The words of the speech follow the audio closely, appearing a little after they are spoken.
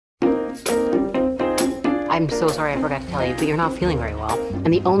I'm so sorry I forgot to tell you, but you're not feeling very well.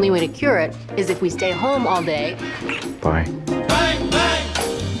 And the only way to cure it is if we stay home all day. Bye. Bang, bang.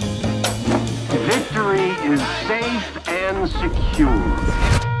 Victory is safe and secure.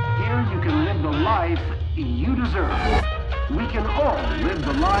 Here you can live the life you deserve. We can all live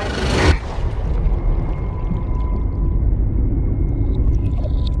the life.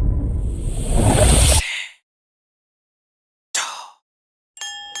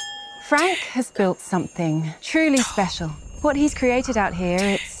 Frank has built something truly special. What he's created out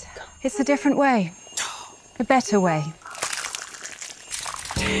here, it's a different way. A better way.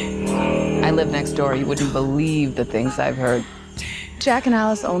 I live next door. You wouldn't believe the things I've heard. Jack and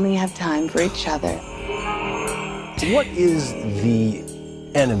Alice only have time for each other. What is the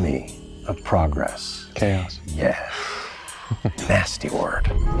enemy of progress? Chaos. Yeah. Nasty word.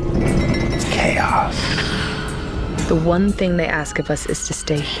 Chaos. The one thing they ask of us is to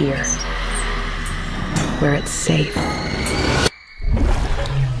stay here, where it's safe.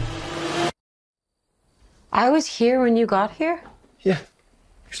 I was here when you got here? Yeah.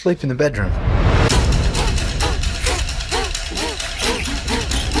 You sleep in the bedroom.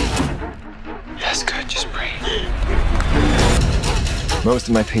 That's good. Just breathe. Most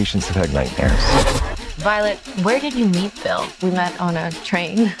of my patients have had nightmares. Violet, where did you meet Bill? We met on a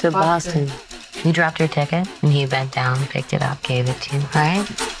train To Boston. You dropped your ticket, and he bent down, picked it up, gave it to you, right?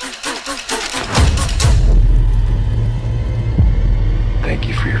 Thank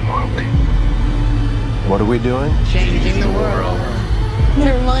you for your loyalty. What are we doing? Changing the world.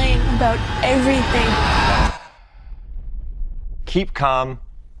 They're lying about everything. Keep calm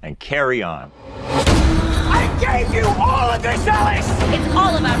and carry on. I gave you all of this, Alice! It's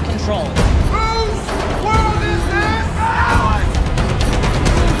all about control. Whose world is this? Ours!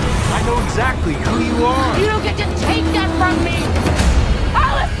 I know exactly who you are. You don't get to take that from me!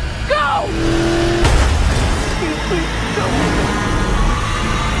 Alice, go!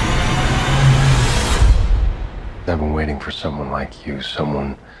 I've been waiting for someone like you,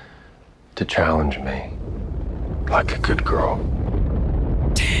 someone to challenge me, like a good girl.